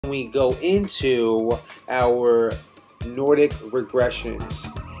We go into our Nordic regressions.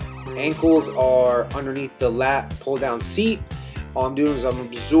 Ankles are underneath the lat pull down seat. All I'm doing is I'm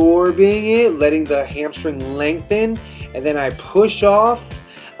absorbing it, letting the hamstring lengthen, and then I push off,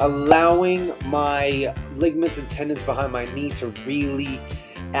 allowing my ligaments and tendons behind my knee to really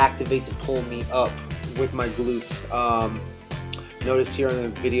activate to pull me up with my glutes. Notice here on the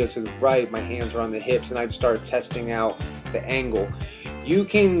video to the right, my hands are on the hips, and I just started testing out the angle. You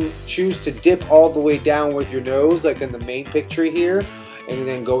can choose to dip all the way down with your nose, like in the main picture here, and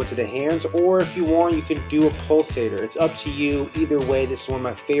then go into the hands, or if you want, you can do a pulsator. It's up to you. Either way, this is one of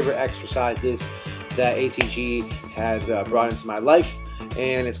my favorite exercises that ATG has brought into my life,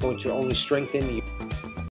 and it's going to only strengthen you.